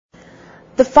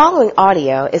The following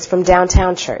audio is from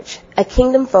Downtown Church, a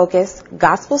kingdom-focused,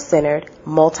 gospel-centered,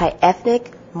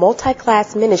 multi-ethnic,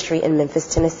 multi-class ministry in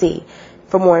Memphis, Tennessee.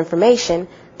 For more information,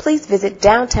 please visit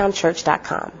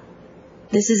downtownchurch.com.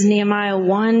 This is Nehemiah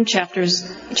 1, chapter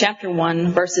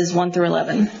 1, verses 1 through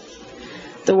 11.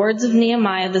 The words of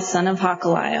Nehemiah, the son of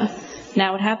Hakaliah.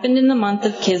 Now it happened in the month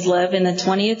of Kislev in the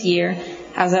 20th year,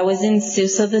 as I was in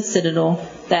Susa the citadel,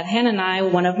 that Hanani,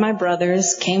 one of my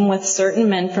brothers, came with certain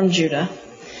men from Judah.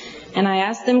 And I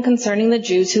asked them concerning the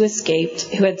Jews who escaped,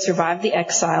 who had survived the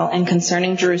exile, and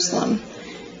concerning Jerusalem.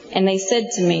 And they said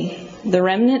to me, the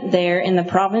remnant there in the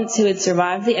province who had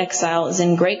survived the exile is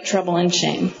in great trouble and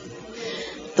shame.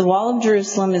 The wall of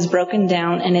Jerusalem is broken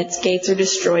down, and its gates are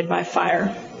destroyed by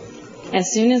fire.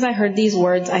 As soon as I heard these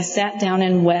words, I sat down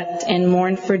and wept and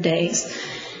mourned for days.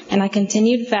 And I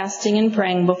continued fasting and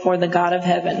praying before the God of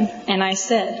heaven. And I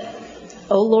said,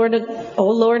 O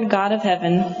Lord God of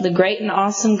heaven, the great and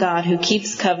awesome God who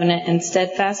keeps covenant and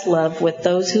steadfast love with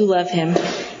those who love him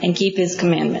and keep his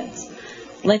commandments.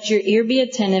 Let your ear be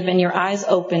attentive and your eyes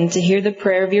open to hear the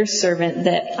prayer of your servant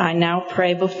that I now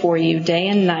pray before you day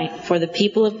and night for the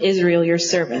people of Israel, your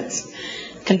servants,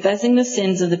 confessing the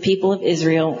sins of the people of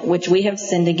Israel, which we have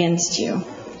sinned against you.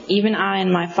 Even I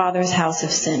and my father's house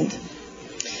have sinned.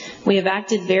 We have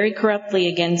acted very corruptly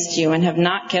against you and have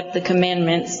not kept the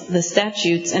commandments, the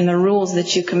statutes, and the rules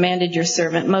that you commanded your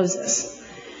servant Moses.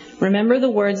 Remember the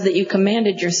words that you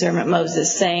commanded your servant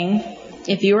Moses, saying,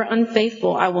 if you are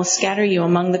unfaithful, I will scatter you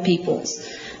among the peoples.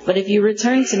 But if you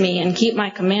return to me and keep my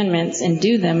commandments and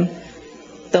do them,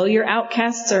 though your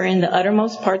outcasts are in the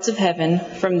uttermost parts of heaven,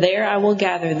 from there I will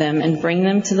gather them and bring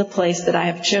them to the place that I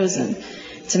have chosen,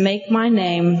 to make my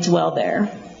name dwell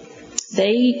there.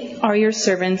 They are your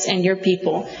servants and your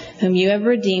people, whom you have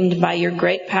redeemed by your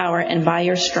great power and by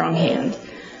your strong hand.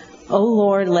 O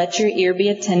Lord, let your ear be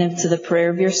attentive to the prayer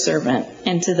of your servant,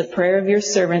 and to the prayer of your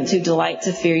servants who delight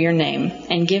to fear your name,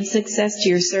 and give success to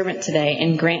your servant today,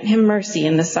 and grant him mercy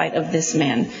in the sight of this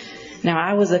man. Now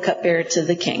I was a cupbearer to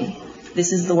the king.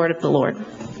 This is the word of the Lord.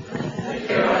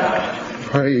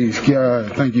 Praise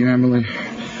God. Thank you, Emily.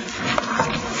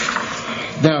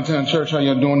 Downtown Church, how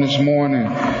y'all doing this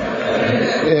morning?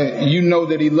 You know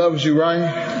that he loves you,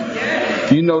 right?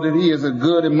 You know that he is a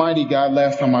good and mighty God.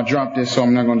 Last time I dropped this, so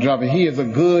I'm not going to drop it. He is a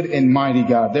good and mighty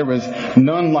God. There is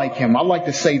none like him. I like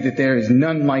to say that there is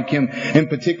none like him in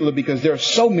particular because there are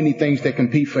so many things that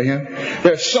compete for him.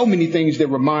 There are so many things that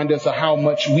remind us of how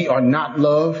much we are not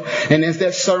loved. And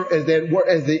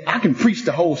I can preach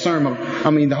the whole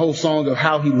the whole song of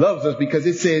how he loves us, because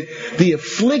it says the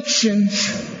afflictions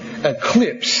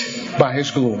eclipsed by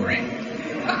his glory.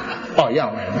 Oh,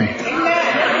 y'all right, man.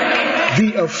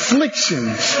 The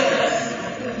afflictions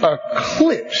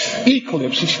eclipse,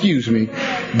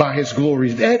 by his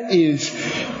glories. That is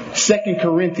 2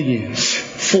 Corinthians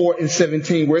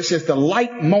 4:17, where it says the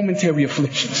light momentary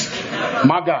afflictions,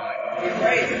 my God,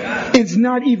 it's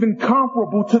not even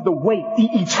comparable to the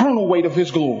eternal weight of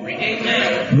his glory.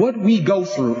 What we go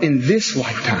through in this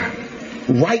lifetime,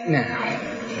 right now,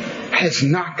 has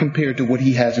not compared to what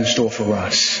he has in store for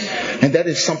us. And that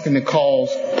is something that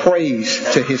calls praise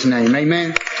to his name.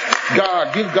 Amen.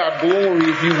 God, give God glory,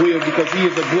 if you will, because he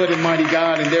is a good and mighty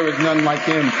God, and there is none like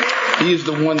him. He is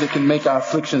the one that can make our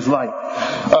afflictions light.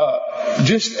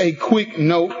 Just a quick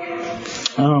note.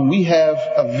 We have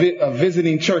a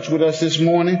visiting church with us this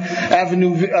morning. Avenue,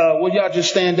 will y'all just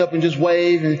stand up and just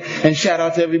wave and shout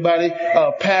out to everybody?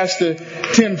 Pastor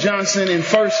Tim Johnson and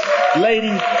First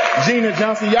Lady Gina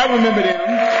Johnson. Y'all remember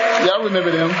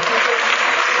them.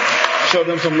 Show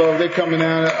them some love. They're coming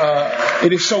out.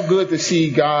 It is so good to see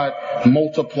God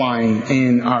multiplying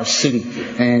in our city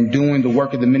and doing the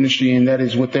work of the ministry, and that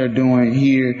is what they're doing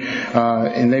here.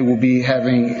 And they will be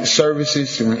having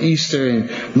services on Easter,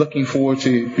 and looking forward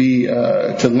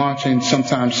to launching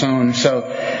sometime soon. So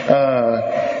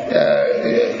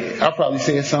I'll probably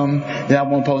say something that I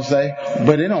won't supposed to say,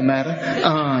 but it don't matter.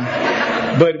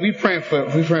 But we praying for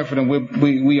them.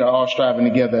 We are all striving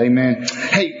together. Amen.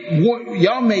 Hey,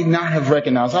 y'all may not have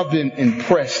recognized, I've been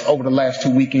impressed over the last 2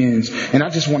 weekends, and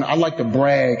I like to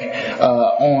brag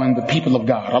on the people of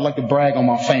God. I like to brag on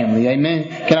my family. Amen.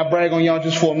 Can I brag on y'all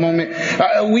just for a moment?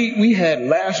 We had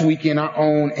last weekend our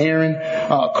own Erin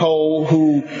Cole,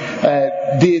 who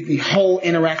did the whole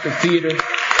interactive theater.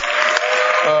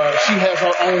 She has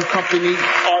her own company,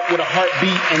 Art with a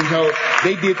heartbeat, and so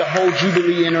they did the whole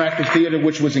Jubilee Interactive Theater,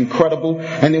 which was incredible.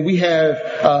 And then we have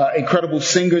incredible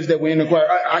singers that were in the choir.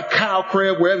 Kyle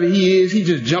Craig, wherever he is, he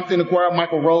just jumped in the choir.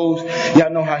 Michael Rose,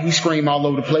 y'all know how he screamed all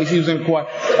over the place. He was in the choir.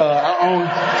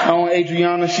 Our own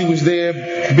Adriana, she was there.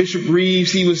 Bishop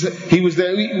Reeves, he was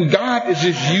there. God is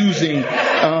just using.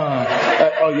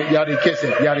 Y'all didn't catch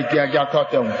that. Y'all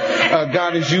caught that one.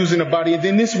 God is using the body. And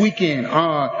then this weekend,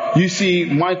 you see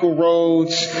Michael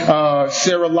Rhodes,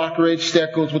 Sarah Lockridge,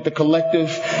 that goes with the collective.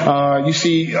 You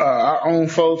see our own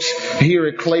folks here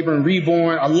at Claiborne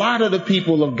Reborn. A lot of the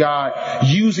people of God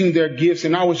using their gifts.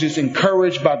 And I was just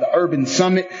encouraged by the Urban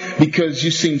Summit because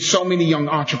you've seen so many young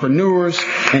entrepreneurs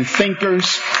and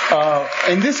thinkers.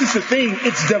 And this is the thing.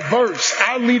 It's diverse.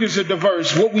 Our leaders are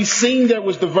diverse. What we seen there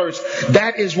was diverse.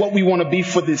 That is what we want to be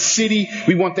for this city.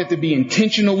 We want that to be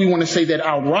intentional. We want to say that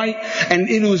outright. And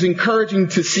it was encouraging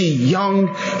to see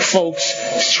young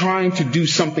folks trying to do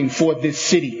something for this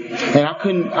city. And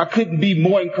I couldn't be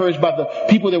more encouraged by the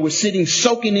people that were sitting,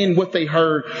 soaking in what they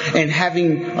heard and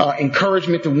having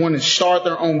encouragement to want to start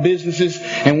their own businesses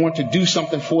and want to do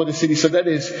something for the city. So that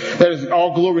is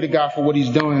all glory to God for what He's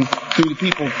doing through the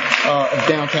people of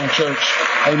Downtown Church.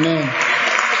 Amen.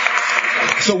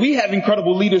 So we have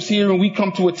incredible leaders here, and we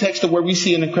come to a text where we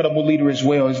see an incredible leader as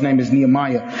well. His name is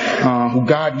Nehemiah, who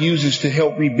God uses to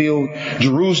help rebuild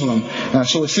Jerusalem.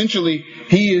 So essentially,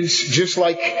 he is just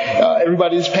like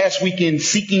everybody this past weekend,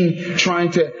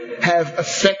 trying to have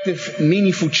effective,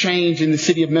 meaningful change in the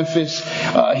city of Memphis.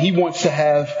 He wants to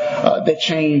have that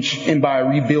change and by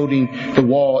rebuilding the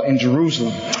wall in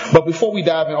Jerusalem. But before we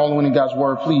dive in all the way into God's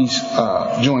Word, please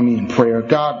join me in prayer.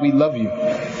 God, we love you.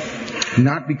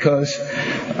 Not because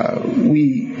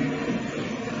we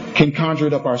can conjure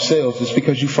it up ourselves. It's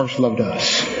because you first loved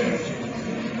us.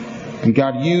 And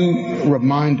God, you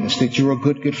remind us that you're a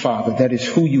good, good Father. That is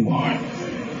who you are.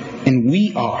 And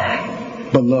we are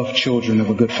beloved children of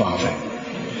a good Father.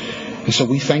 And so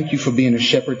we thank you for being a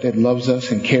shepherd that loves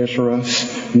us and cares for us.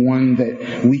 One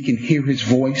that we can hear his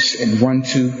voice and run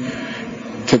to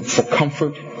for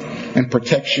comfort and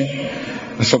protection.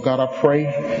 And so, God, I pray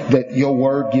that your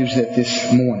word gives that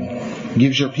this morning.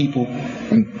 Gives your people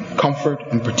comfort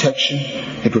and protection.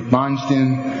 It reminds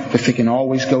them that they can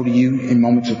always go to you in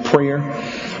moments of prayer,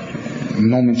 in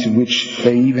moments in which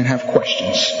they even have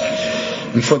questions.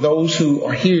 And for those who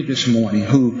are here this morning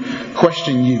who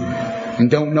question you and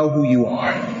don't know who you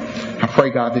are, I pray,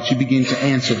 God, that you begin to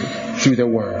answer it through their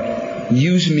word.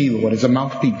 Use me, Lord, as a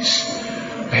mouthpiece.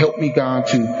 Help me, God,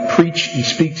 to preach and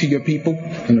speak to your people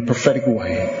in a prophetic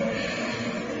way.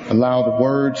 Allow the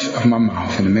words of my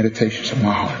mouth and the meditations of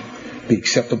my heart be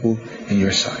acceptable in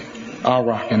your sight. Our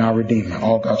rock and our redeemer.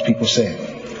 All God's people say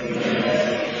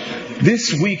it.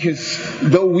 This week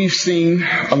though we've seen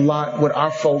a lot with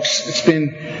our folks, it's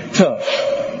been tough.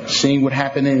 Seeing what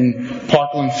happened in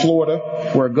Parkland, Florida,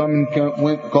 where a gunman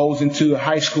goes into a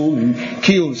high school and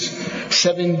kills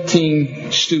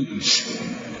 17 students.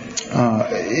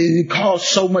 It caused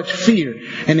so much fear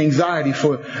and anxiety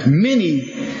for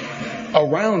many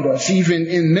around us. Even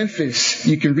in Memphis,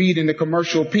 you can read in the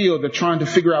commercial appeal, they're trying to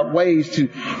figure out ways to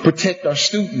protect our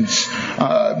students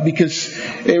because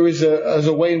there is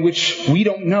a way in which we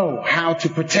don't know how to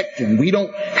protect them. We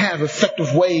don't have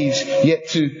effective ways yet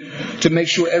to make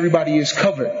sure everybody is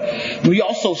covered. We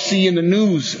also see in the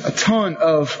news a ton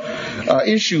of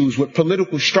issues with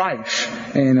political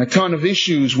strife and a ton of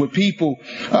issues with people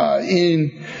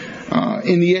in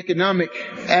the economic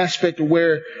aspect,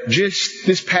 where just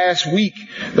this past week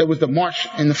there was the march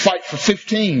and the fight for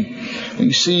 15. And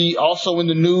you see also in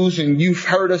the news, and you've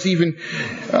heard us even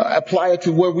apply it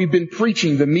to where we've been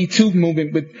preaching, the Me Too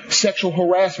movement with sexual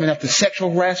harassment after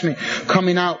sexual harassment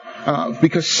coming out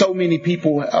because so many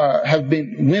people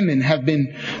women have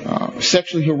been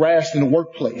sexually harassed in the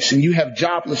workplace. And you have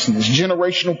joblessness,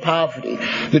 generational poverty,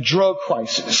 the drug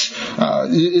crisis.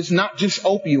 It's not just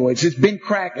opioids. It's been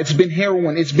crack. It's been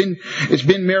heroin. It's been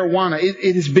marijuana.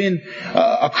 It has been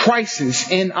a crisis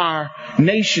in our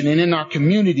nation and in our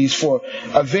communities for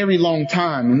a very long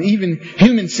time. And even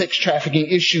human sex trafficking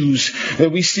issues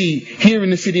that we see here in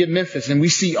the city of Memphis and we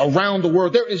see around the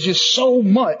world. There is just so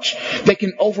much that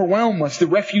can overwhelm us. The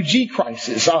refugee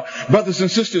crisis, our brothers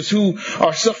and sisters who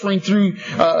are suffering through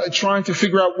trying to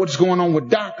figure out what's going on with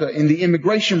DACA and the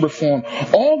immigration reform.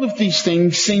 All of these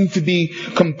things seem to be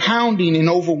compounding and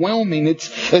overwhelming.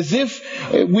 It's as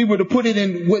if we were to put it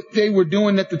in what they were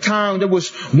doing at the time. There was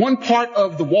one part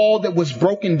of the wall that was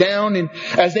broken down, and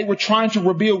as they were trying to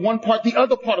rebuild one part, the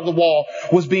other part of the wall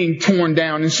was being torn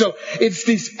down. And so it's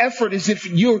this effort as if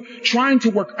you're trying to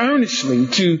work earnestly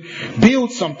to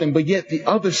build something, but yet the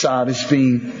other side is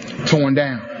being torn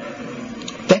down.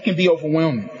 that can be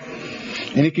overwhelming.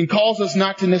 And it can cause us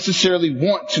not to necessarily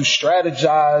want to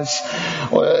strategize,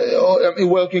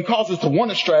 it can cause us to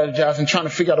want to strategize and trying to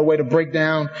figure out a way to break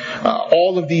down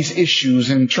all of these issues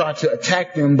and try to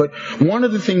attack them. But one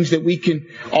of the things that we can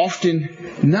often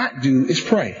not do is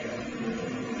pray.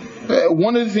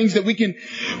 One of the things that we can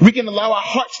allow our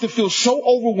hearts to feel so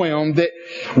overwhelmed that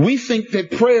we think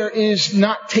that prayer is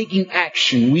not taking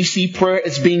action. We see prayer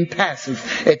as being passive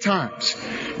at times.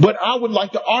 But I would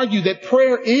like to argue that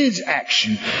prayer is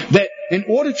action. That in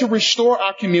order to restore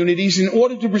our communities, in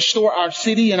order to restore our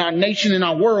city and our nation and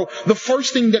our world, the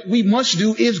first thing that we must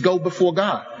do is go before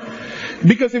God.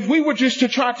 Because if we were just to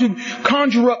try to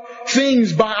conjure up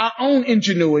things by our own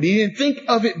ingenuity and think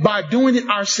of it by doing it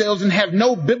ourselves and have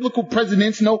no biblical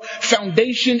precedence, no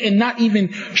foundation, and not even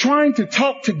trying to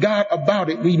talk to God about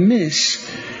it, we miss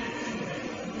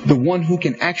the one who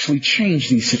can actually change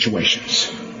these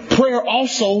situations. Prayer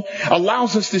also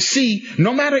allows us to see,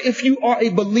 no matter if you are a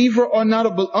believer or not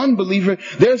an unbeliever,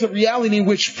 there's a reality in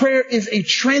which prayer is a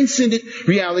transcendent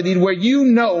reality where you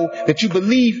know that you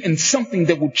believe in something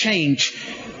that will change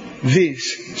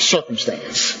this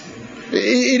circumstance.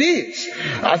 It is.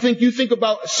 I think you think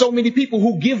about so many people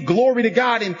who give glory to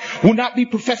God and will not be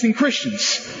professing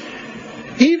Christians.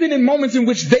 Even in moments in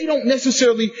which they don't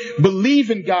necessarily believe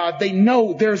in God, they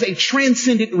know there's a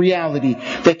transcendent reality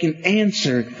that can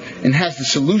answer and has the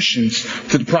solutions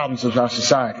to the problems of our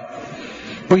society.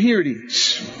 But here it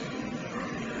is.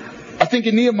 I think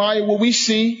in Nehemiah what we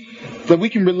see that we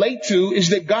can relate to is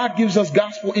that God gives us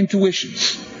gospel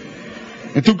intuitions.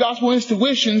 And through gospel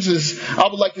intuitions, as I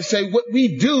would like to say, what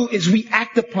we do is we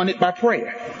act upon it by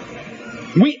prayer.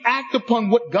 We act upon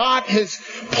what God has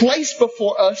placed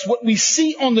before us, what we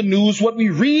see on the news, what we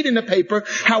read in the paper,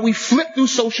 how we flip through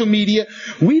social media.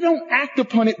 We don't act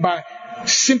upon it by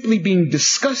simply being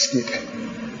disgusted,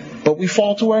 but we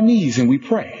fall to our knees and we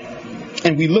pray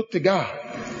and we look to God.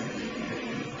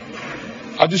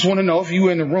 I just want to know if you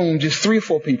were in the room, just 3 or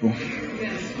 4 people.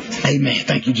 Amen.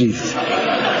 Thank you, Jesus.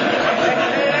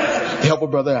 Help a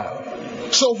brother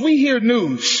out. So if we hear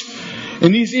news,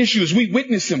 and these issues, we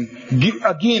witness them.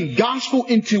 Again, gospel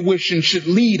intuition should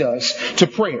lead us to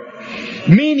prayer.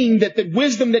 Meaning that the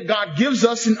wisdom that God gives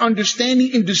us in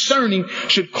understanding and discerning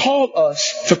should call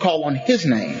us to call on His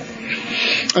name.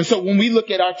 And so when we look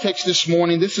at our text this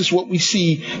morning, this is what we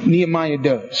see Nehemiah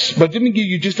does. But let me give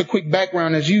you just a quick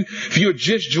background. If you're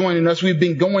just joining us, we've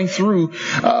been going through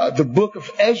the book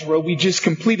of Ezra. We just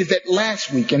completed that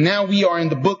last week. And now we are in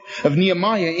the book of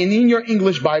Nehemiah. And in your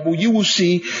English Bible, you will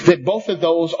see that both of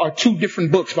those are 2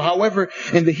 different books. But however,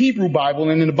 in the Hebrew Bible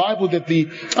and in the Bible that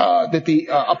the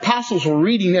apostles were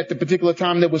reading at the particular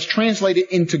time that was translated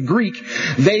into Greek,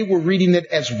 they were reading it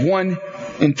as one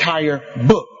entire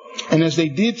book. And as they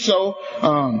did so,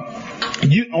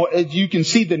 as you can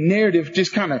see, the narrative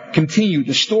just kind of continued.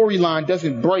 The storyline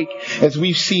doesn't break as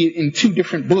we see it in 2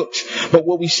 different books. But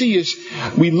what we see is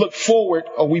we move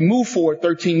forward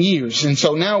 13 years. And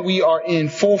so now we are in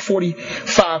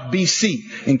 445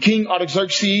 BC. And King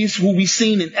Artaxerxes, who we've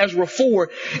seen in Ezra 4,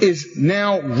 is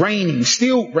now reigning,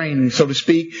 still reigning, so to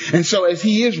speak. And so as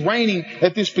he is reigning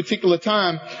at this particular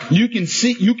time, you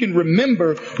can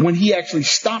remember when he actually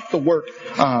stopped the work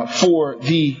for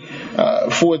the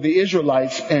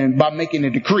Israelites and by making a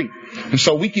decree. And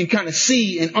so we can kind of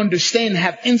see and understand,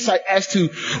 have insight as to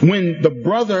when the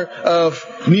brother of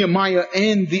Nehemiah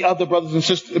and the other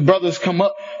brothers come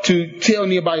up to tell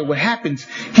Nehemiah what happens.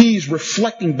 He's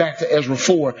reflecting back to Ezra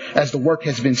 4 as the work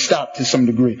has been stopped to some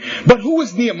degree. But who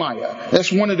is Nehemiah?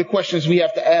 That's one of the questions we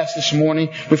have to ask this morning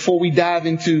before we dive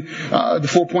into the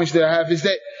 4 points that I have, is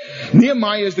that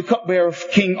Nehemiah is the cupbearer of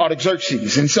King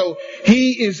Artaxerxes. And so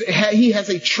he has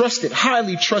a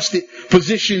highly trusted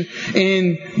position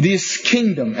in this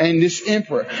kingdom and this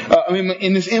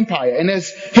in this empire. And as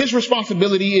his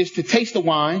responsibility is to taste the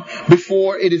wine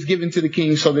before it is given to the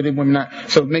king so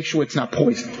make sure it's not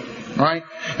poisoned. Right?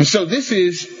 And so this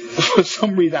is, for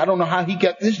some reason, I don't know how he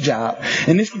got this job.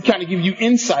 And this can kind of give you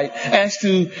insight as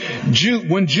to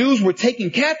when Jews were taken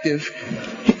captive,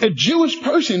 a Jewish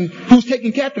person who's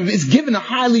taken captive is given a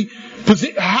high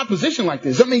position like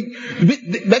this. I mean,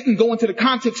 that can go into the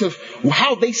context of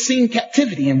how they seen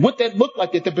captivity and what that looked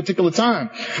like at that particular time.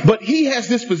 But he has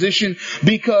this position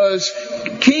because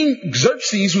King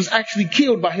Xerxes was actually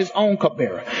killed by his own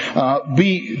cupbearer,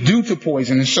 due to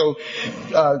poison. And so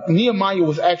Nehemiah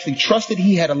was actually trusted.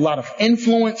 He had a lot of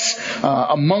influence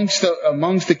amongst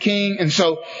the king, and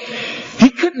so he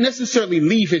couldn't necessarily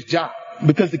leave his job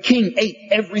because the king ate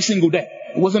every single day.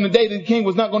 It wasn't a day that the king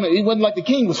was not going to, it wasn't like the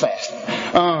king was fasting.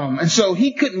 And so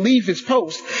he couldn't leave his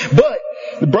post, but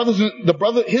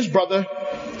his brother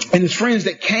and his friends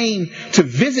that came to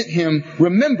visit him,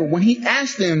 remember when he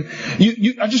asked them,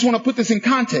 I just want to put this in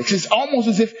context. It's almost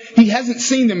as if he hasn't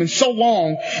seen them in so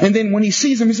long. And then when he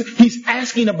sees them, he's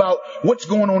asking about what's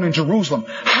going on in Jerusalem.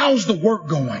 How's the work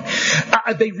going?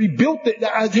 They rebuilt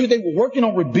I hear they were working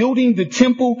on rebuilding the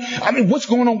temple. I mean, what's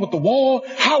going on with the wall?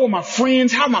 How are my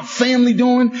friends? How my family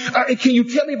doing? Can you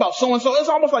tell me about so-and-so? It's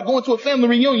almost like going to a family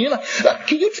reunion. You're like,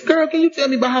 can you tell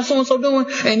me about how so-and-so doing?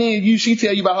 And then she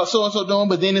tell you about how so-and-so doing,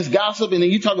 but then it's gossip, and then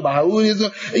you talk about how it is.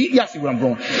 Y'all see where I'm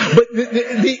going. But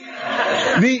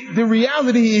the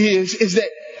reality is that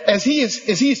as he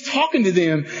is talking to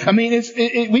them, I mean,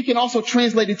 we can also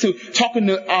translate it to talking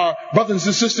to our brothers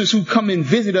and sisters who come and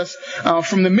visit us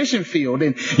from the mission field,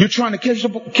 and you're trying to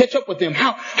catch up with them.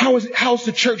 How's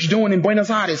the church doing in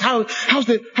Buenos Aires? How's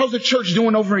the church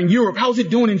doing over in Europe? How's it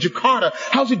doing in Jakarta?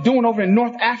 How's it doing over in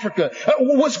North Africa?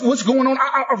 What's going on?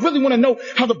 I really want to know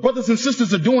how the brothers and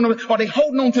sisters are doing. Are they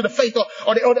holding on to the faith, or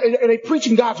are they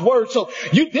preaching God's word? So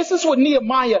this is what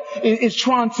Nehemiah is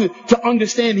trying to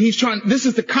understand. This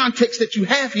is the context that you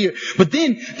have here. But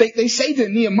then they say to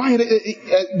Nehemiah,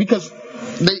 because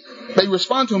they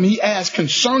respond to him, he asks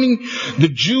concerning the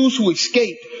Jews who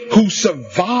escaped, who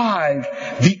survived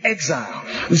the exile.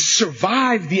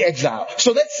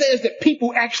 So that says that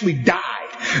people actually died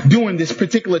during this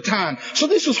particular time. So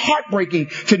this was heartbreaking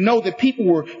to know that people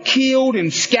were killed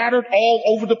and scattered all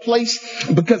over the place,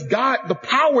 because the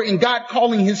power in God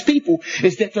calling his people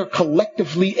is that they're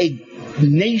collectively a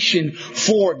nation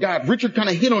for God. Richard kind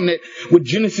of hit on that with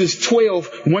Genesis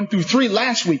 12:1-3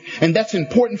 last week. And that's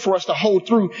important for us to hold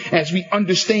through as we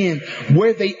understand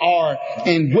where they are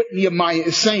and what Nehemiah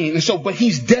is saying. And so, but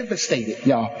he's devastated,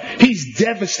 y'all. He's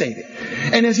devastated.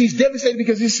 And as he's devastated,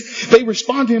 because they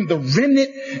respond to him, the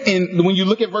remnant, and when you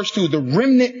look at verse 2, the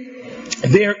remnant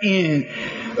therein,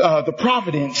 the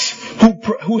providence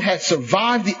who has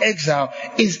survived the exile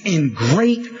is in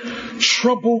great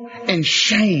trouble and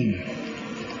shame.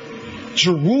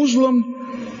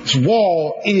 Jerusalem's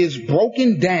wall is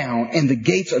broken down and the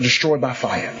gates are destroyed by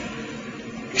fire.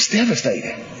 He's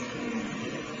devastated.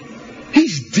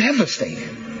 He's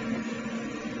devastated.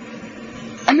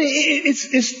 I mean,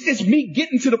 it's me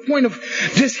getting to the point of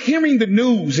just hearing the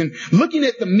news and looking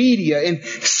at the media and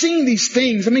seeing these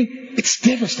things. I mean, it's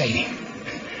devastating.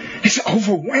 It's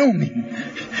overwhelming.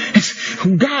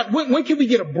 God, when can we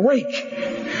get a break?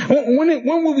 When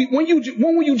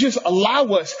will you just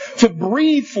allow us to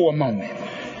breathe for a moment?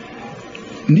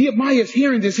 Nehemiah is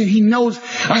hearing this and he knows,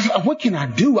 what can I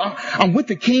do? I'm with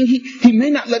the king. He may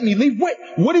not let me leave.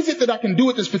 What is it that I can do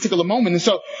at this particular moment? And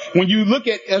so when you look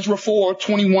at Ezra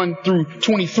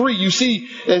 4:21-23, you see,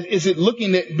 is it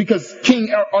looking at, because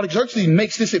King Artaxerxes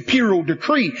makes this imperial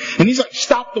decree and he's like,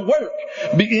 stop the work.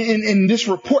 And this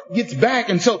report gets back.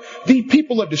 And so the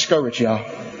people are discouraged, y'all.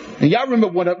 And y'all remember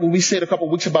what we said a couple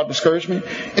of weeks about discouragement?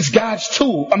 It's God's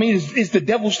tool. I mean, it's the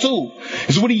devil's tool.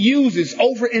 It's what he uses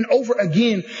over and over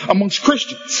again amongst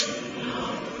Christians.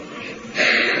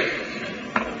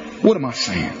 What am I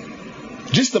saying?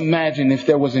 Just imagine if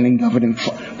there wasn't any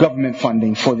government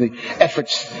funding for the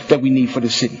efforts that we need for the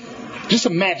city. Just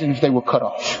imagine if they were cut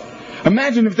off.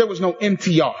 Imagine if there was no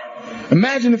MTR.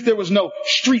 Imagine if there was no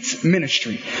streets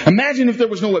ministry. Imagine if there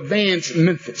was no Advanced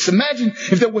Memphis. Imagine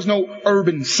if there was no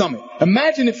urban summit.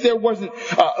 Imagine if there wasn't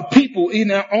people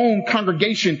in our own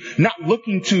congregation not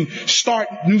looking to start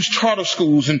new charter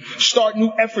schools and start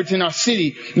new efforts in our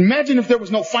city. Imagine if there was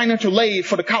no financial aid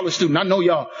for the college student. I know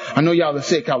y'all that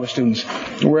said college students,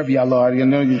 wherever y'all are. You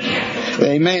know,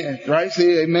 amen, right?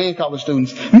 Say amen, college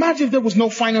students. Imagine if there was no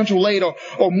financial aid or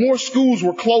more schools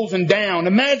were closing down.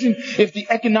 Imagine if the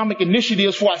economic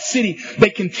initiatives for our city, they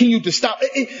continue to stop.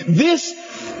 This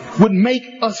would make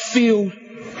us feel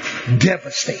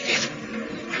devastated.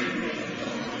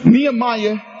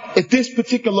 Nehemiah, at this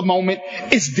particular moment,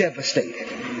 is devastated.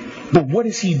 But what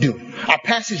does he do? Our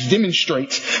passage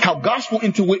demonstrates what gospel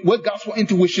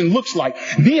intuition looks like.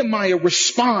 Nehemiah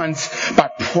responds by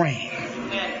praying.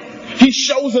 He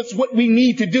shows us what we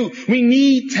need to do. We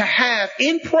need to have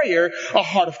in prayer a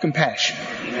heart of compassion.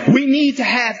 We need to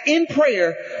have in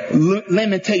prayer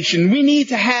lamentation. We need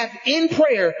to have in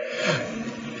prayer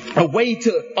a way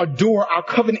to adore our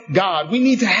covenant God. We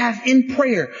need to have in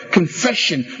prayer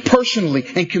confession personally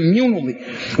and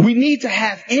communally. We need to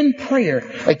have in prayer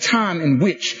a time in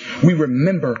which we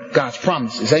remember God's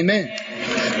promises. Amen.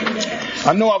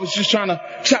 I know I was just trying to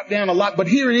chop down a lot, but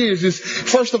here it is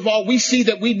first of all, we see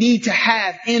that we need to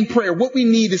have in prayer. What we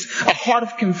need is a heart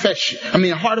of confession. A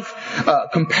heart of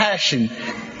compassion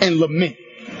and lament.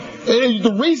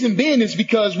 The reason being is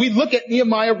because we look at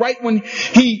Nehemiah right when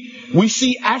we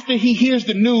see after he hears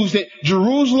the news that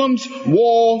Jerusalem's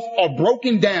walls are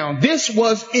broken down. This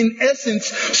was in essence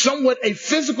somewhat a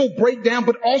physical breakdown,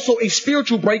 but also a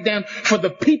spiritual breakdown for the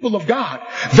people of God.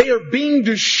 They are being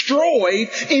destroyed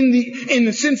in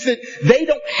the sense that they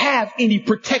don't have any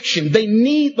protection. They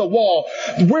need the wall.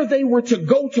 Where they were to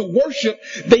go to worship,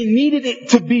 they needed it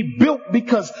to be built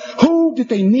because who did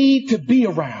they need to be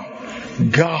around?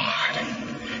 God.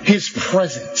 His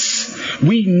presence.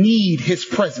 We need His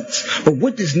presence. But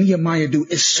what does Nehemiah do?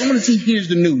 As soon as he hears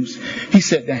the news, he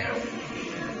sat down.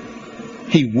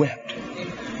 He wept.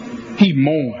 He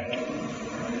mourned.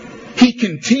 He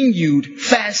continued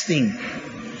fasting.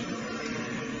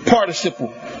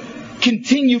 Participle.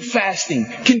 Continued fasting.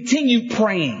 Continued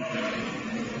praying.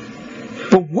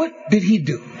 But what did he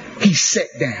do? He sat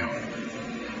down.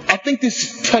 I think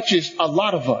this touches a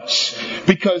lot of us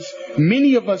because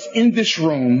many of us in this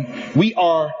room, we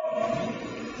are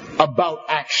about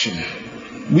action.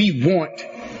 We want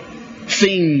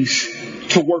things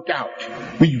to work out.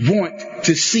 We want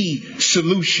to see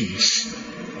solutions.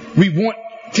 We want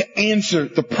to answer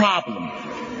the problem.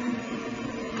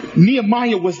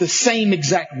 Nehemiah was the same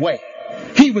exact way.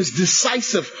 He was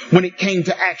decisive when it came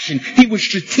to action. He was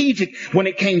strategic when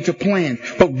it came to plan.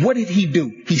 But what did he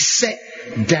do? He sat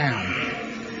down.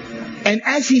 And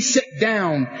as he sat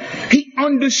down, he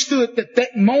understood that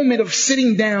that moment of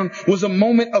sitting down was a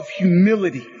moment of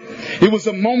humility. It was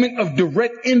a moment of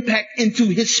direct impact into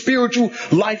his spiritual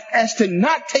life as to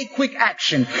not take quick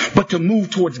action, but to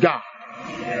move towards God.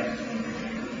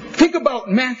 Think about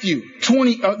Matthew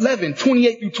 11,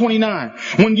 28 through 29.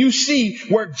 When you see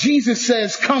where Jesus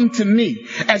says, come to me,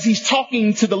 as he's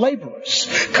talking to the laborers.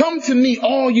 Come to me,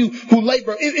 all you who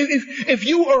labor. If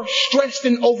you are stressed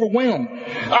and overwhelmed,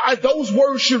 those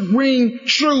words should ring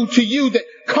true to you that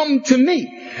come to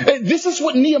me. This is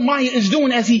what Nehemiah is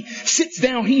doing as he sits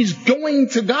down. He's going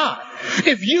to God.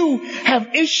 If you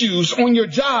have issues on your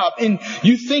job and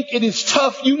you think it is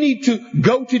tough, you need to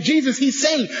go to Jesus. He's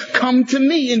saying, come to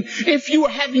me. And if you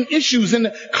are having issues in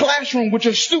the classroom with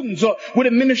your students or with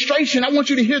administration, I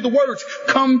want you to hear the words,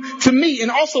 come to me.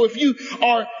 And also if you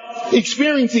are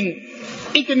experiencing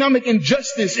economic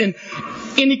injustice and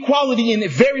inequality in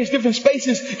various different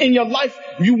spaces in your life,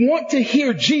 you want to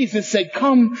hear Jesus say,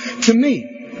 come to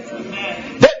me.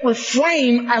 That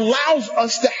refrain allows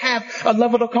us to have a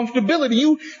level of comfortability.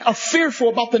 You are fearful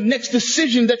about the next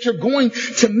decision that you're going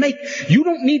to make. You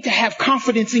don't need to have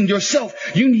confidence in yourself.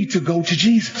 You need to go to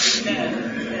Jesus.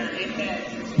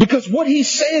 Because what he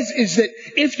says is that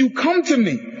if you come to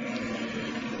me,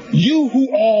 you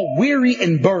who are weary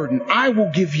and burdened, I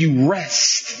will give you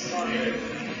rest.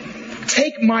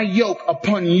 Take my yoke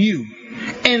upon you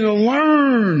and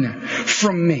learn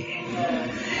from me.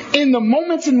 In the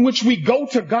moments in which we go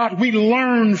to God, we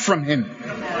learn from Him.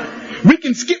 We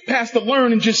can skip past the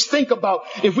learn and just think about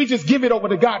if we just give it over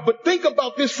to God. But think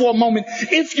about this for a moment.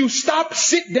 If you stop,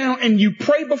 sit down, and you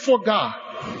pray before God,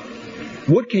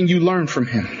 what can you learn from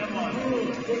Him?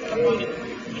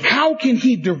 How can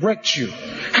He direct you?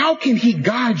 How can He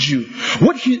guide you?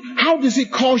 How does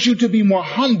it cause you to be more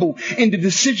humble in the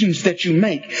decisions that you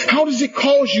make? How does it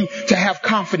cause you to have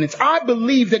confidence? I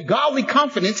believe that godly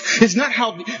confidence is not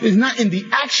in the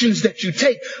actions that you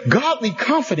take. Godly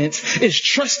confidence is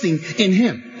trusting in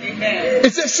Him. Amen.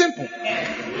 It's that simple.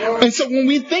 And so when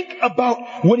we think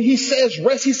about what He says,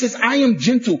 rest, He says, I am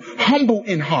gentle, humble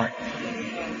in heart.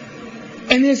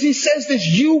 And as He says this,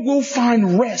 you will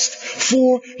find rest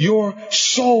for your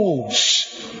souls.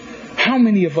 How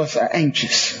many of us are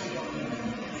anxious?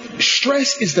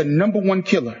 Stress is the number one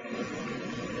killer.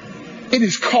 It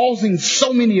is causing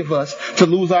so many of us to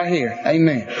lose our hair.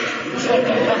 Amen.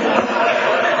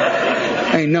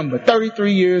 Ain't number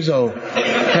 33 years old.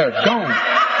 Hair gone.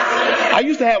 I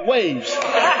used to have waves.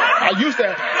 I used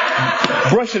to have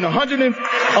brushing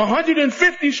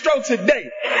 150 strokes a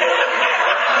day.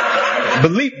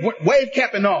 Believe, wave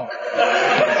cap and all.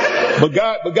 But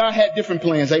God had different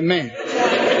plans. Amen.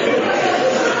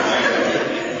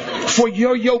 For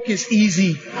your yoke is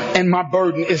easy and my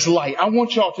burden is light. I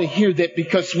want y'all to hear that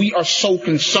because we are so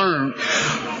concerned.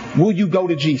 Will you go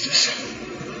to Jesus?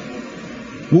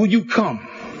 Will you come?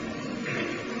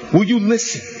 Will you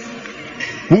listen?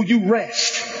 Will you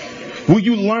rest? Will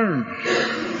you learn?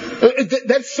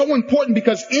 That's so important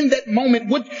because in that moment,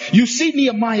 what you see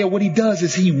Nehemiah, what he does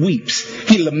is he weeps,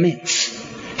 he laments,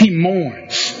 he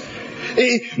mourns.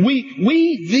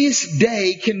 We this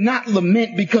day cannot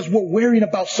lament because we're worried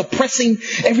about suppressing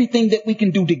everything that we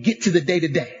can do to get to the day to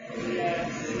day.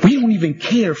 We don't even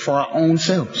care for our own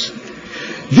selves.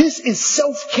 This is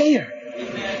self-care.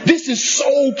 This is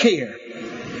soul care.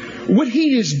 What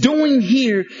he is doing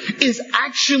here is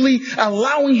actually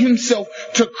allowing himself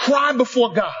to cry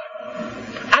before God.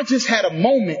 I just had a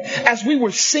moment as we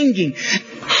were singing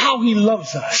how he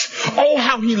loves us. Oh,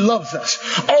 how he loves us.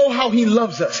 Oh, how he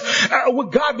loves us.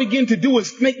 What God began to do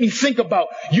is make me think about,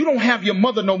 you don't have your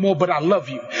mother no more, but I love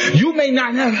you. You may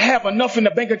not have enough in the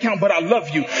bank account, but I love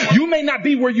you. You may not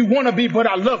be where you want to be, but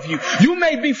I love you. You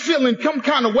may be feeling some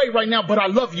kind of way right now, but I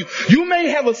love you. You may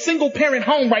have a single parent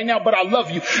home right now, but I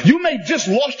love you. You may just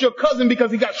lost your cousin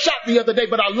because he got shot the other day,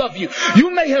 but I love you.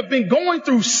 You may have been going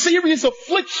through serious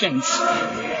afflictions,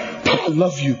 but I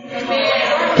love you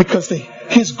because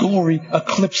his glory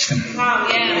eclipsed him.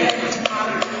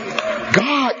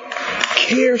 God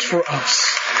cares for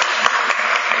us.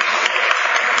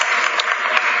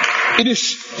 It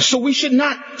is so we should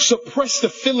not suppress the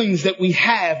feelings that we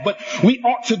have, but we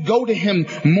ought to go to him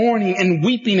mourning and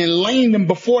weeping and laying them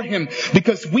before him,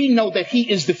 because we know that he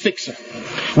is the fixer.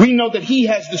 We know that he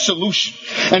has the solution.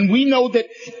 And we know that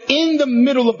in the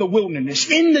middle of the wilderness,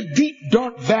 in the deep,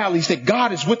 dark valleys, that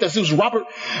God is with us. It was Robert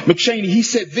McChaney. He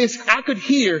said this: if I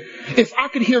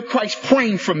could hear Christ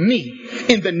praying for me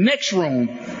in the next room,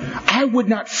 I would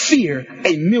not fear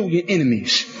a million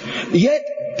enemies. Yet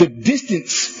the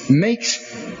distance makes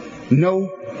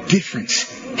no difference.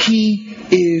 He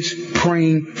is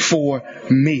praying for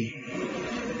me.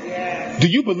 Do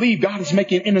you believe God is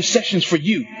making intercessions for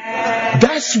you?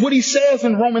 That's what he says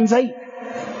in Romans 8.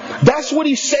 That's what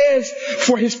he says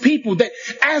for his people, that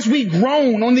as we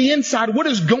groan on the inside, what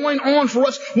is going on for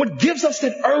us, what gives us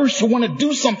that urge to want to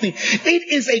do something, it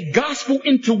is a gospel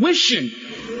intuition.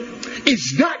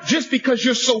 It's not just because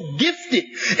you're so gifted.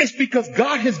 It's because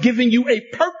God has given you a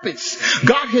purpose.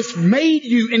 God has made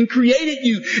you and created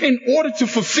you in order to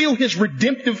fulfill his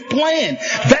redemptive plan.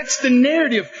 That's the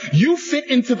narrative. You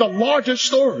fit into the larger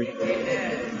story.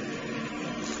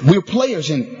 We're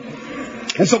players in it.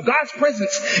 And so God's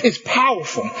presence is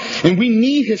powerful, and we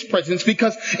need his presence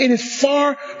because it is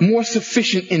far more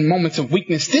sufficient in moments of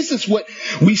weakness. This is what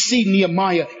we see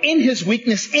Nehemiah in his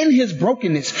weakness, in his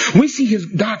brokenness. We see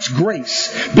God's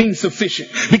grace being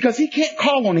sufficient because he can't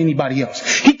call on anybody else.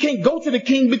 He can't go to the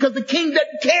king because the king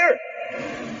doesn't care.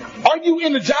 Are you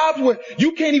in a job where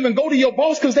you can't even go to your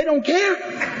boss because they don't care?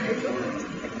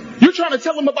 You're trying to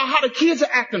tell them about how the kids are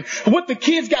acting, what the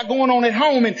kids got going on at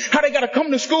home, and how they got to come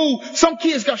to school. Some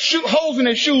kids got holes in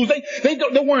their shoes. They're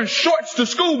wearing shorts to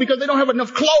school because they don't have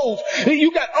enough clothes.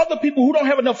 You got other people who don't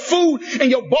have enough food, and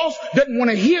your boss doesn't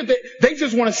want to hear that. They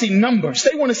just want to see numbers.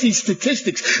 They want to see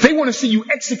statistics. They want to see you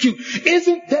execute.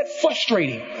 Isn't that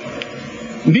frustrating?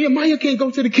 Nehemiah can't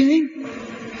go to the king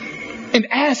and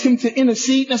ask him to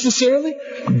intercede necessarily.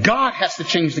 God has to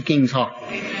change the king's heart.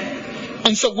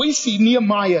 And so we see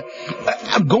Nehemiah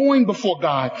going before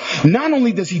God. Not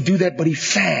only does he do that, but he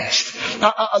fasts.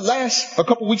 A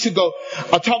couple weeks ago,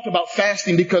 I talked about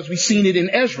fasting because we've seen it in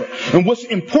Ezra. And what's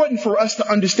important for us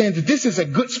to understand that this is a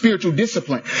good spiritual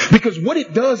discipline. Because what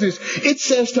it does is it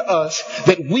says to us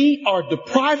that we are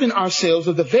depriving ourselves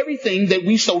of the very thing that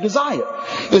we so desire.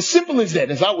 As simple as that,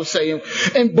 as I was saying.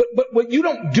 But you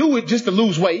don't do it just to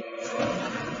lose weight.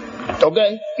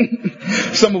 Okay?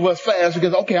 Some of us fast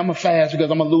because, I'm going to fast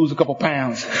because I'm going to lose a couple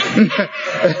pounds.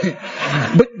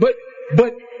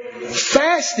 But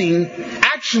fasting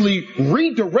actually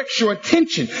redirects your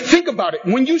attention. Think about it.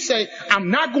 When you say,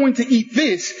 I'm not going to eat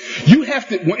this, you have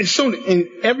to, and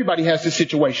everybody has this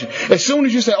situation. As soon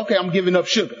as you say, okay, I'm giving up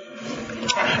sugar,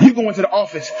 you go into the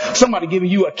office, somebody giving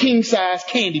you a king-size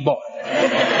candy bar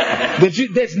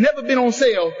that's never been on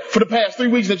sale for the past 3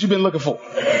 weeks that you've been looking for.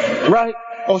 Right?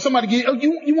 Or somebody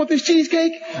you want this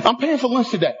cheesecake? I'm paying for lunch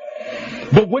today.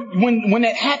 But when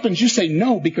that happens, you say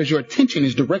no because your attention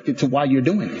is directed to why you're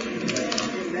doing it.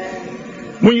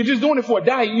 When you're just doing it for a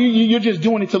diet, you're just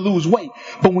doing it to lose weight.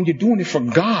 But when you're doing it for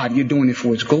God, you're doing it for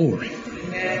his glory.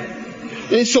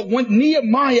 And so when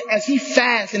Nehemiah, as he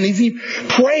fasts and as he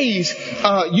prays,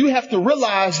 you have to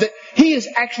realize that he is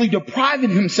actually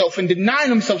depriving himself and denying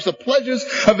himself the pleasures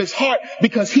of his heart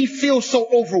because he feels so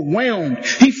overwhelmed.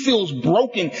 He feels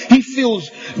broken.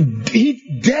 He's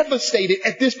devastated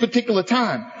at this particular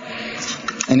time.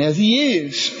 And as he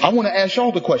is, I want to ask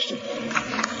y'all the question.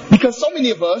 Because so many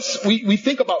of us, we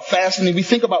think about fasting and we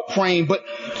think about praying, but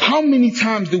how many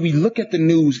times do we look at the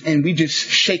news and we just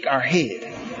shake our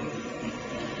head?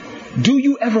 Do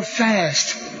you ever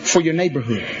fast for your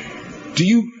neighborhood? Do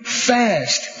you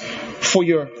fast for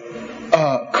your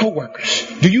coworkers?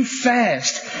 Do you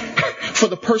fast for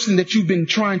the person that you've been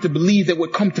trying to believe that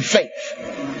would come to faith?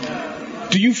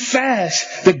 Do you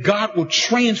fast that God will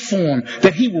transform,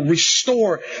 that he will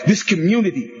restore this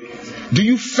community? Do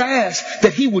you fast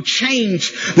that he will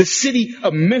change the city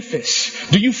of Memphis?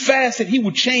 Do you fast that he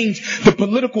will change the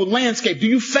political landscape? Do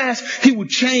you fast he will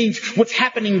change what's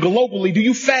happening globally? Do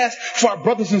you fast for our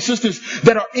brothers and sisters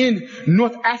that are in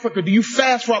North Africa? Do you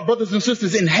fast for our brothers and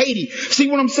sisters in Haiti? See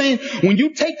what I'm saying? When you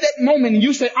take that moment and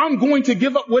you say, I'm going to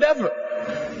give up whatever,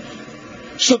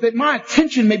 so that my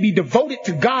attention may be devoted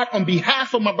to God on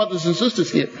behalf of my brothers and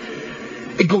sisters here,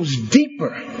 it goes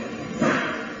deeper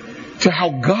to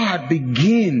how God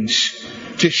begins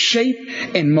to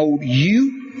shape and mold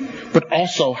you, but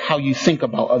also how you think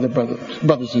about other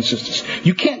brothers and sisters.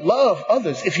 You can't love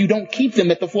others if you don't keep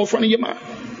them at the forefront of your mind.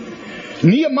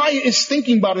 Nehemiah is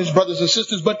thinking about his brothers and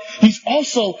sisters, but he's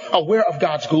also aware of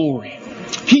God's glory.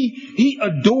 He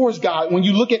adores God. When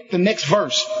you look at the next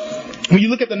verse,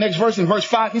 in verse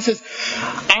 5, he says,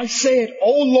 I said,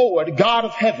 O Lord, God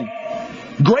of heaven,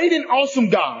 great and awesome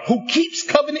God, who keeps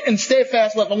covenant and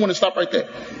steadfast love. I want to stop right there.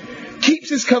 Keeps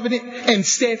his covenant and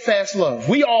steadfast love.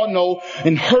 We all know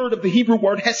and heard of the Hebrew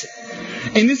word hesed.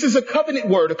 And this is a covenant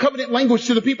word, a covenant language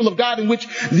to the people of God, in which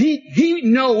he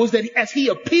knows that as he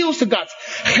appeals to God's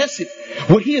hesed,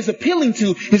 what he is appealing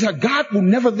to is how God will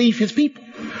never leave his people.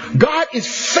 God is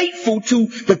faithful to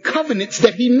the covenants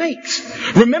that he makes.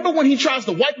 Remember when he tries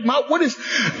to wipe them out? What does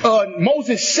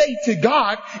Moses say to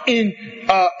God in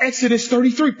Exodus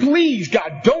 33? Please,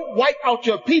 God, don't wipe out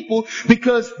your people,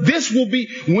 because this will be,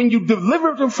 when you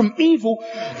deliver them from evil,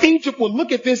 Egypt will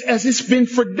look at this as it's been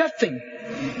for nothing.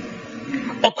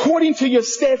 According to your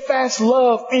steadfast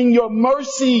love and your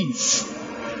mercies.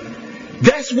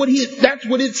 That's what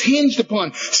it's hinged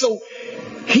upon. So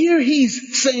here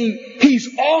he's saying he's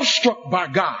awestruck by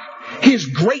God, his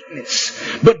greatness.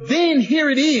 But then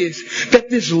here it is that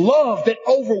this love that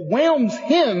overwhelms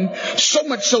him, so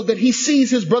much so that he sees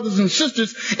his brothers and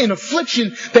sisters in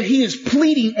affliction, that he is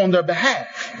pleading on their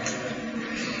behalf.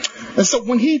 And so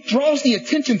when he draws the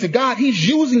attention to God, he's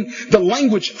using the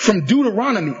language from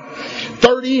Deuteronomy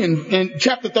 30 and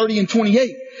chapter 30 and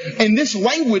 28. And this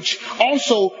language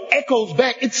also echoes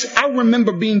back. I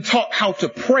remember being taught how to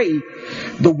pray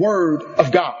the word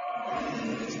of God.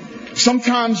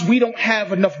 Sometimes we don't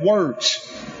have enough words.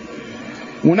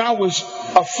 When I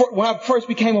first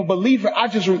became a believer, I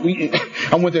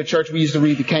went to a church. We used to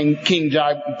read the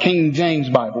King James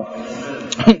Bible.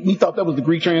 We thought that was the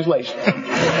Greek translation.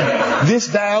 This,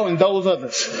 thou, and those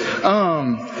others.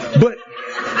 But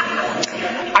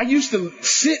I used to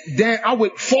sit down. I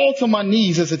would fall to my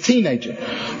knees as a teenager,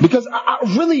 because I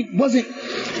really wasn't.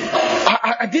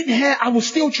 I was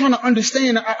still trying to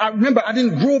understand. I remember I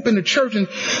didn't grow up in the church,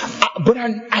 but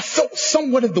I felt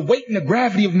somewhat of the weight and the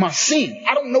gravity of my sin.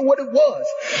 I don't know what it was.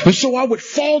 And so I would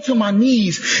fall to my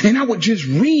knees and I would just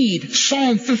read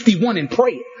Psalm 51 and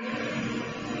pray it.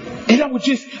 And I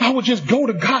would just go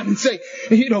to God and say,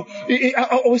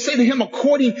 I would say to him,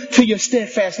 according to your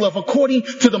steadfast love, according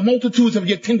to the multitudes of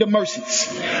your tender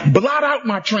mercies, blot out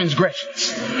my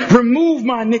transgressions, remove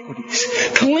my iniquities,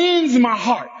 cleanse my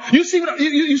heart. You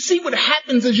see what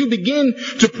happens as you begin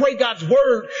to pray God's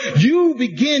word? You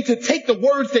begin to take the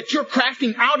words that you're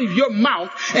crafting out of your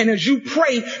mouth, and as you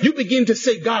pray, you begin to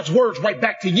say God's words right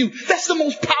back to you. That's the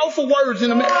most powerful words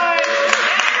in America.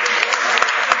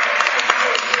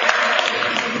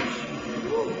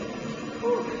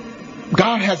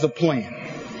 God has a plan.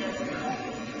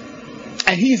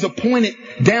 And he's appointed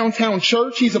Downtown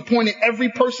Church. He's appointed every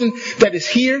person that is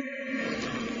here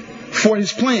for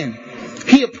his plan.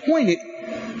 He appointed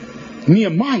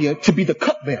Nehemiah to be the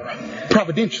cupbearer,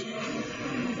 providentially.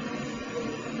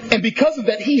 And because of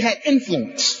that, he had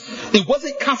influence. It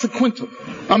wasn't consequential.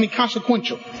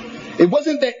 It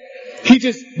wasn't that he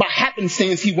just, by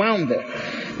happenstance, he wound there.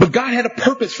 But God had a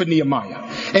purpose for Nehemiah.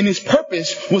 And his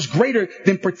purpose was greater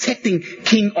than protecting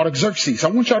King Artaxerxes. I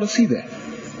want y'all to see that.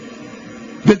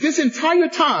 That this entire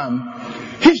time,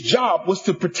 his job was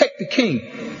to protect the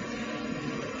king.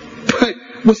 But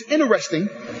what's interesting,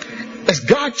 as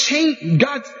God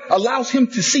allows him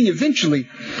to see eventually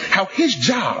how his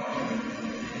job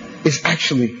is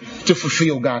actually to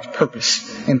fulfill God's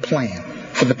purpose and plan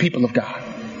for the people of God.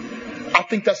 I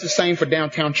think that's the same for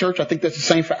Downtown Church. I think that's the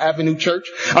same for Avenue Church.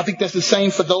 I think that's the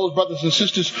same for those brothers and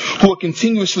sisters who are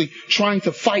continuously trying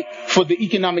to fight for the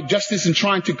economic justice and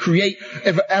trying to create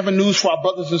avenues for our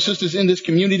brothers and sisters in this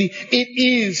community. It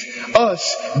is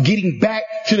us getting back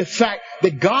to the fact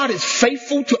that God is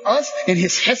faithful to us and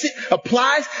his hesed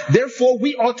applies. Therefore,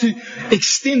 we ought to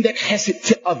extend that hesed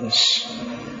to others.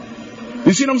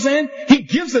 You see what I'm saying? He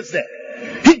gives us that.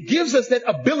 He gives us that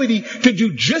ability to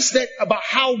do just that about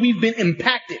how we've been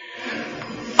impacted.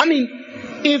 I mean,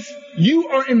 if you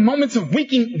are in moments of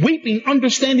weeping,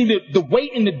 understanding the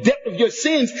weight and the depth of your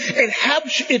sins, it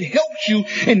helps you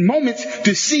in moments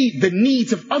to see the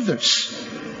needs of others.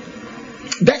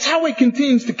 That's how it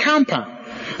continues to compound.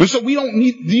 And so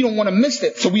you don't want to miss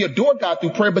that. So we adore God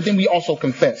through prayer, but then we also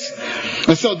confess.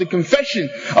 And so the confession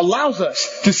allows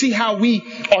us to see how we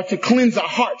are to cleanse our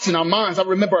hearts and our minds. I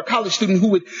remember a college student who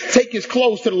would take his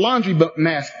clothes to the laundry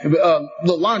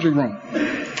room.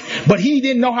 But he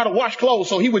didn't know how to wash clothes,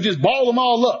 so he would just ball them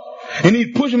all up. And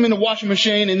he'd push them in the washing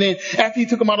machine, and then after he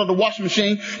took them out of the washing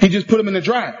machine, he just put them in the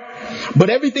dryer. But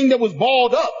everything that was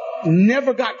balled up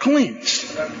never got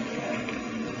cleansed.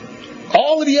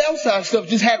 All of the outside stuff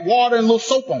just had water and a little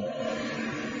soap on it.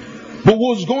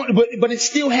 But it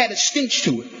still had a stench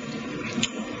to it.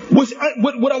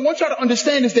 What I want y'all to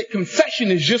understand is that confession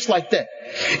is just like that.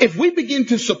 If we begin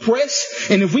to suppress,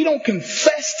 and if we don't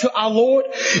confess to our Lord,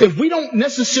 if we don't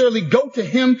necessarily go to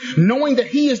Him knowing that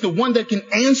He is the one that can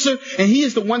answer and He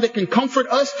is the one that can comfort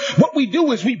us, what we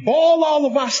do is we ball all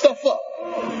of our stuff up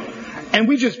and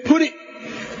we just put it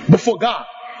before God.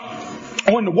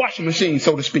 Or in the washing machine,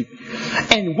 so to speak.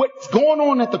 And what's going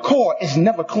on at the core is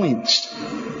never cleansed.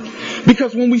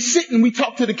 Because when we sit and we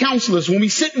talk to the counselors, when we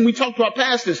sit and we talk to our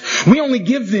pastors, we only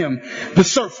give them the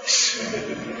surface.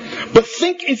 But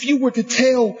think if you were to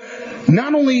tell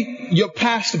not only your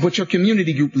pastor, but your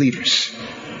community group leaders.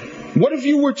 What if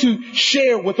you were to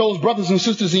share with those brothers and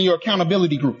sisters in your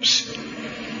accountability groups?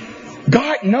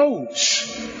 God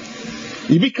knows.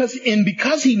 Because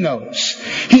He knows,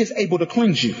 He is able to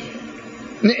cleanse you.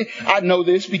 I know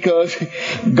this because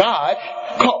God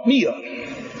caught me up.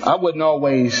 I wasn't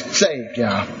always saved,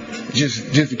 y'all.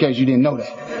 Just in case you didn't know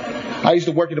that. I used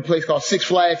to work at a place called Six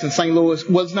Flags in St. Louis.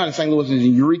 Well, it's not in St. Louis, it's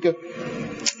in Eureka.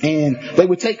 And they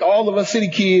would take all of us city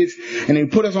kids and they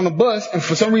would put us on a bus, and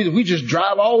for some reason we just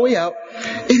drive all the way out.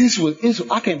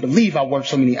 I can't believe I worked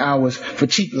so many hours for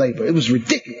cheap labor. It was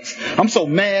ridiculous. I'm so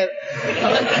mad.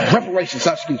 Reparations,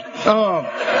 excuse me.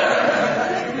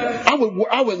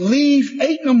 I would leave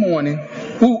 8 in the morning.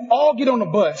 We would all get on the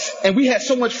bus, and we had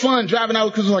so much fun driving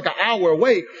out because it was like an hour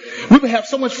away. We would have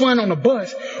so much fun on the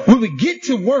bus. We would get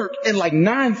to work at like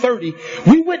 9:30.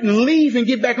 We wouldn't leave and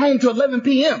get back home till 11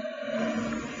 p.m.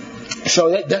 So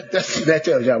that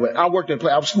tells y'all what. I worked at a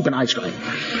place. I was scooping ice cream.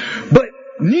 But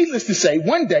needless to say,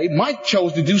 one day Mike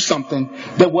chose to do something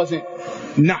that wasn't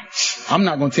nice. I'm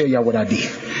not going to tell y'all what I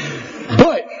did.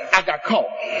 But I got caught.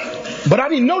 But I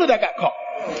didn't know that I got caught.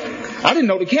 I didn't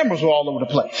know the cameras were all over the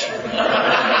place.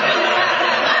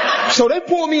 So they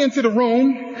pulled me into the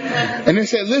room and they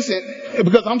said, listen,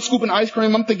 because I'm scooping ice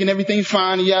cream, I'm thinking everything's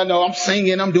fine. And y'all know I'm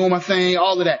singing, I'm doing my thing,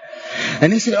 all of that.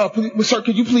 And they said, sir,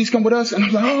 could you please come with us? And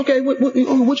I'm like, oh, okay,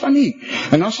 what y'all need?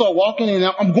 And I started walking, and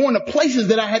I'm going to places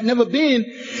that I had never been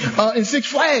in Six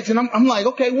Flags. And I'm like,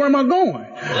 okay, where am I going?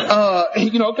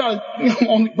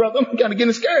 Only brother, I'm kind of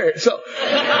getting scared. So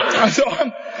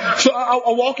I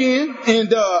walk in, and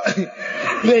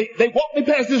they walk me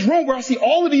past this room where I see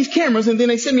all of these cameras, and then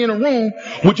they send me in a room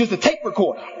with just a tape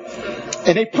recorder.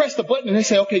 And they press the button and they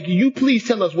say, okay, can you please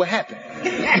tell us what happened?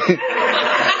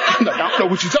 I'm like, I don't know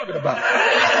what you're talking about.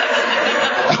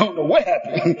 I don't know what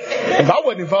happened. If I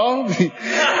wasn't involved.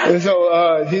 And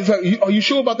so he's like, are you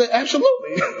sure about that?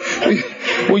 Absolutely.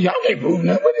 Well, y'all can't prove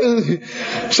nothing.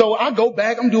 So I go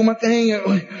back, I'm doing my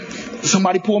thing.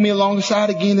 Somebody pulled me along the side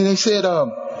again, and they said,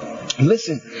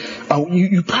 listen,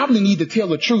 you probably need to tell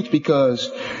the truth because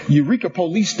Eureka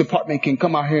Police Department can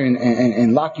come out here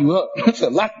and lock you up. I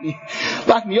said, lock me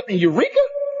up in Eureka?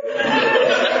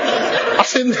 I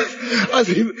said,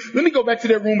 let me go back to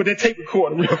that room with that tape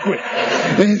recorder real quick.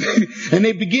 And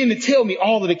they began to tell me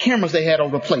all of the cameras they had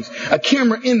over the place. A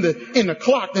camera in the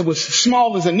clock that was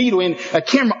small as a needle, and a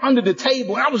camera under the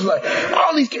table. And I was like,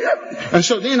 all these cameras. And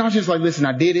so then I was just like, listen,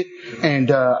 I did it. And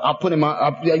I put in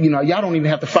y'all don't even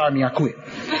have to fire me. I quit.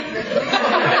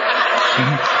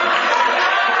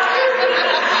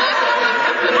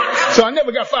 So I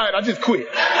never got fired. I just quit.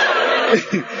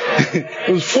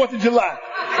 It was 4th of July.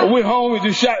 I went home and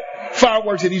just shot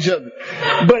fireworks at each other.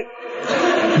 But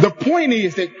the point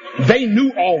is that they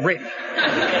knew already.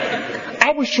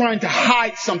 I was trying to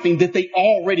hide something that they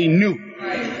already knew.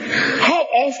 How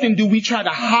often do we try to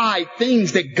hide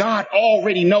things that God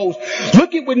already knows?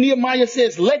 Look at what Nehemiah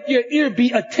says. Let your ear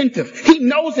be attentive. He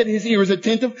knows that his ear is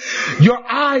attentive. Your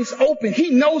eyes open.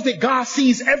 He knows that God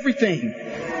sees everything.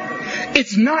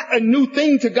 It's not a new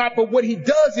thing to God, but what He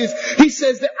does is He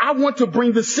says that I want to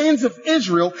bring the sins of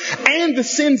Israel and the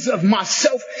sins of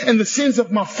myself and the sins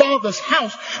of my father's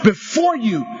house before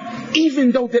you.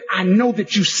 even though that I know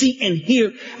that you see and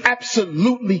hear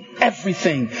absolutely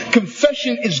everything.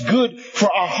 Confession is good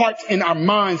for our hearts and our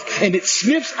minds, and it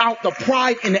sniffs out the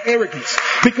pride and the arrogance.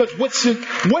 Because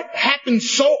what happens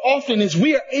so often is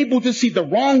we are able to see the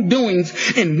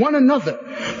wrongdoings in one another,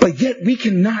 but yet we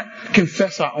cannot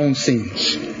confess our own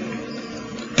sins.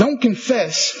 Don't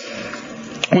confess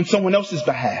on someone else's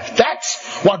behalf. That's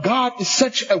why God is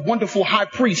such a wonderful high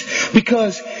priest,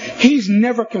 because he's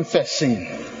never confessed sin.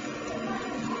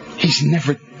 He's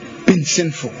never been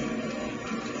sinful.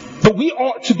 But we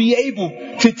ought to be able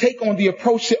to take on the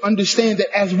approach to understand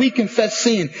that as we confess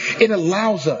sin, it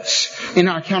allows us in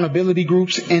our accountability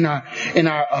groups, in our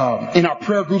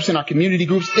prayer groups, in our community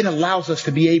groups, it allows us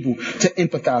to be able to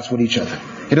empathize with each other.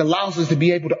 It allows us to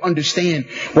be able to understand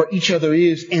where each other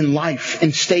is in life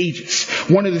and stages.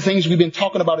 One of the things we've been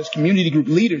talking about as community group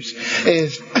leaders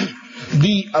is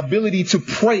the ability to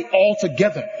pray all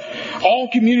together. All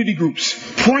community groups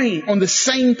praying on the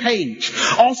same page.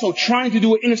 Also trying to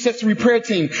do an intercessory prayer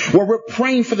team where we're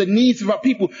praying for the needs of our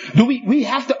people. We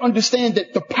have to understand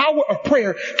that the power of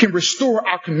prayer can restore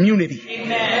our community.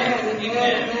 Amen.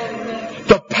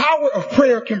 The power of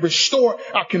prayer can restore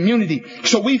our community.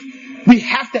 So we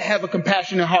have to have a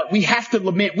compassionate heart. We have to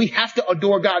lament. We have to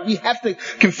adore God. We have to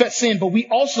confess sin. But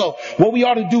what we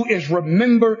ought to do is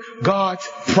remember God's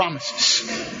promises.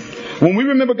 When we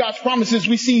remember God's promises,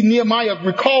 we see Nehemiah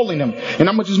recalling them. And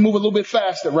I'm going to just move a little bit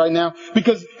faster right now.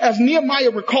 Because as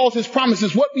Nehemiah recalls his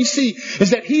promises, what we see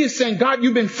is that he is saying, God,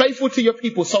 you've been faithful to your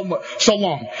people so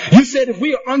long. You said if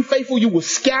we are unfaithful, you will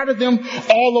scatter them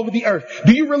all over the earth.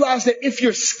 Do you realize that if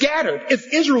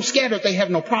Israel scattered, they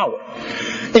have no power?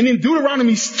 And in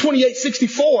Deuteronomy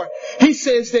 28:64, he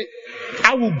says that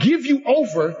I will give you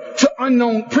over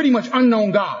to pretty much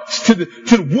unknown gods, to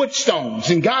the wood stones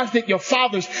and gods that your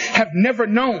fathers have never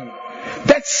known.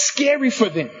 That's scary for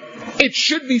them. It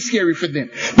should be scary for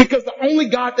them, because the only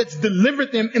God that's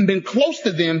delivered them and been close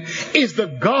to them is the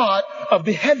God of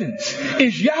the heavens,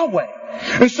 is Yahweh.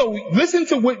 And so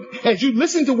as you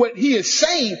listen to what he is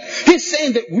saying, he's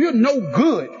saying that we're no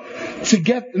good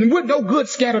together. We're no good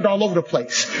scattered all over the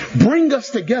place. Bring us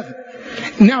together.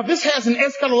 Now, this has an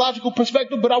eschatological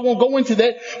perspective, but I won't go into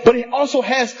that. But it also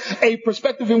has a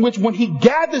perspective in which when he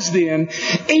gathers them,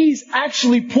 he's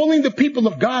actually pulling the people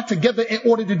of God together in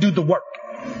order to do the work.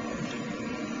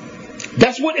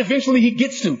 That's what eventually he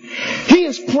gets to. He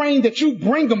is praying that you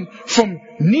bring them from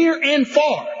near and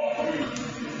far.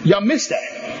 Y'all missed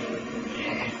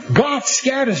that. God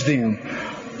scatters them,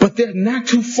 but they're not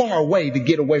too far away to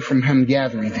get away from him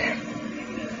gathering them.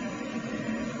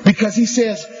 Because he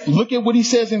says, look at what he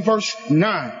says in verse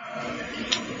 9.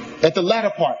 At the latter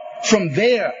part. From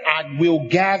there I will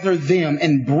gather them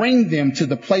and bring them to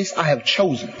the place I have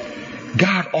chosen.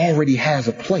 God already has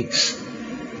a place.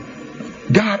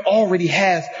 God already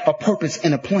has a purpose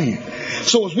and a plan.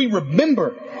 So as we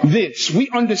remember this, we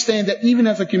understand that even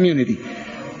as a community,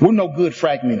 we're no good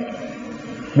fragmented.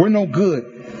 We're no good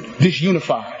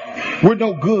disunified. We're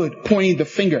no good pointing the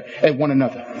finger at one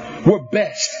another. We're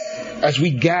best as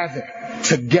we gather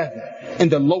together in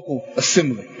the local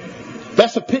assembly.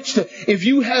 That's a pitch to, if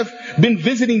you have been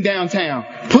visiting downtown,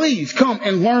 please come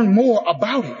and learn more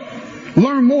about it.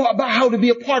 Learn more about how to be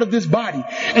a part of this body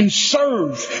and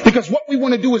serve. Because what we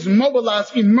want to do is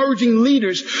mobilize emerging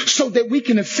leaders so that we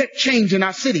can affect change in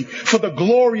our city for the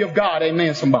glory of God.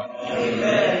 Amen, somebody.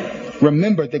 Amen.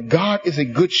 Remember that God is a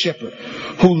good shepherd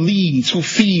who leads, who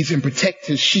feeds and protects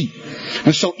his sheep.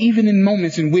 And so even in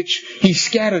moments in which he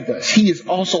scattered us, he is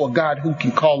also a God who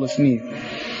can call us near.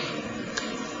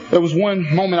 There was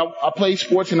one moment I played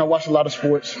sports and I watched a lot of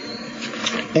sports.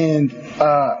 And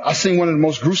I seen one of the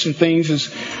most gruesome things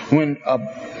is when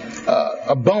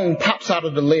a bone pops out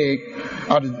of the leg,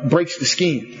 breaks the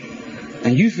skin,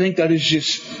 and you think that it's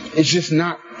just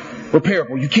not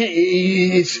repairable. You can't.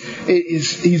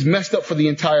 He's messed up for his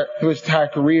entire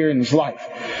career and his life.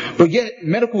 But yet,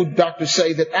 medical doctors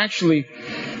say that actually,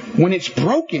 when it's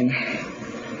broken,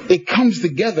 it comes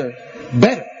together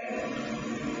better.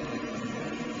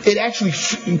 It actually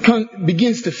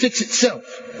begins to fix itself.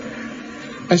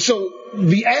 And so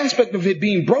the aspect of it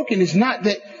being broken is not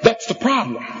that's the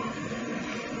problem.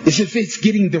 It's if it's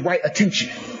getting the right attention.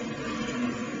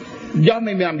 Y'all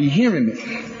may not be hearing me.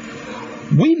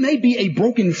 We may be a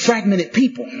broken, fragmented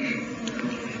people,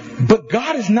 but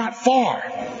God is not far.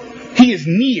 He is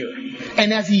near.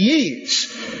 And as he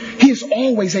is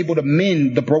always able to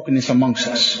mend the brokenness amongst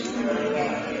us.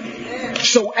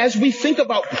 So as we think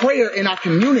about prayer in our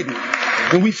community,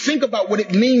 and we think about what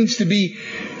it means to be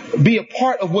a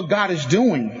part of what God is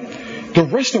doing, the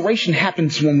restoration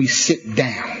happens when we sit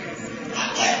down.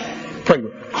 Pray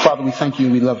with me. Father, we thank you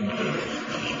and we love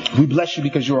you. We bless you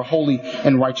because you're a holy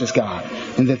and righteous God,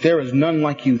 and that there is none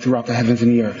like you throughout the heavens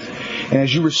and the earth. And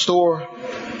as you restore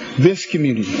this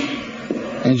community,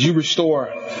 as you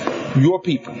restore your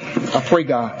people, I pray,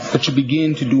 God, that you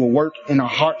begin to do a work in our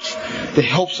hearts that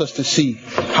helps us to see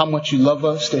how much you love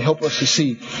us, to help us to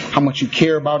see how much you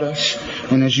care about us.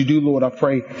 And as you do, Lord, I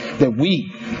pray that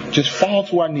we just fall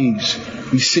to our knees.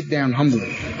 We sit down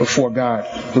humbly before God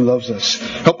who loves us.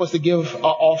 Help us to give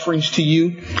our offerings to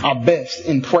you, our best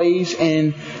in praise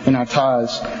and in our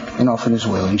tithes and offering as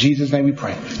well. In Jesus' name we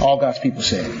pray. All God's people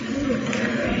say.